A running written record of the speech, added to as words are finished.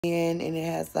and it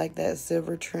has like that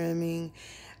silver trimming.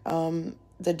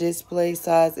 The display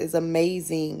size is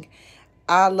amazing.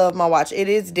 I love my watch. It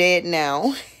is dead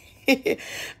now. I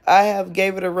have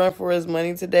gave it a run for its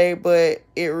money today, but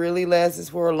it really lasts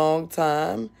for a long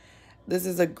time. This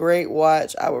is a great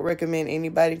watch. I would recommend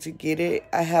anybody to get it.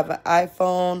 I have an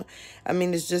iPhone. I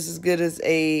mean, it's just as good as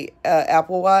a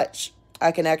Apple Watch.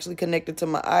 I can actually connect it to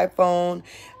my iPhone.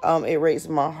 It rates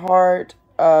my heart.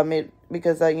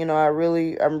 Because I'm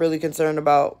really concerned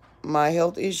about my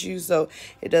health issues. So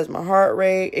it does my heart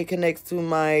rate. It connects to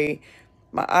my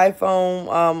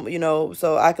iPhone.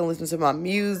 So I can listen to my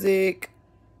music.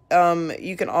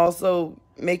 You can also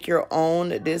make your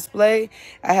own display.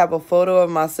 I have a photo of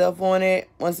myself on it.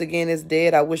 Once again, it's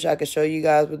dead. I wish I could show you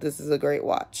guys, but this is a great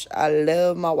watch. I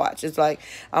love my watch. It's like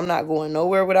I'm not going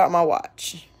nowhere without my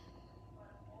watch.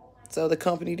 So the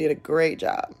company did a great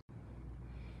job.